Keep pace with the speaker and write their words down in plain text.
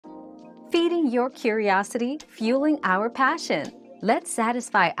feeding your curiosity, fueling our passion. Let's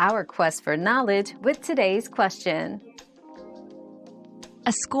satisfy our quest for knowledge with today's question.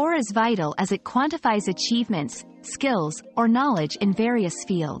 A score is vital as it quantifies achievements, skills, or knowledge in various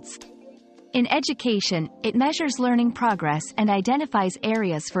fields. In education, it measures learning progress and identifies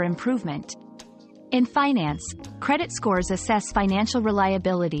areas for improvement. In finance, credit scores assess financial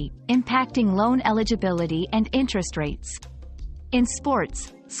reliability, impacting loan eligibility and interest rates. In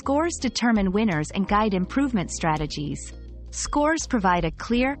sports, scores determine winners and guide improvement strategies. Scores provide a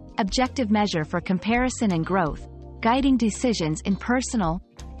clear, objective measure for comparison and growth, guiding decisions in personal,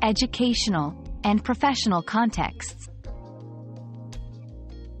 educational, and professional contexts.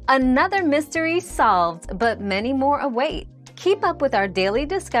 Another mystery solved, but many more await. Keep up with our daily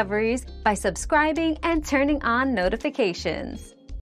discoveries by subscribing and turning on notifications.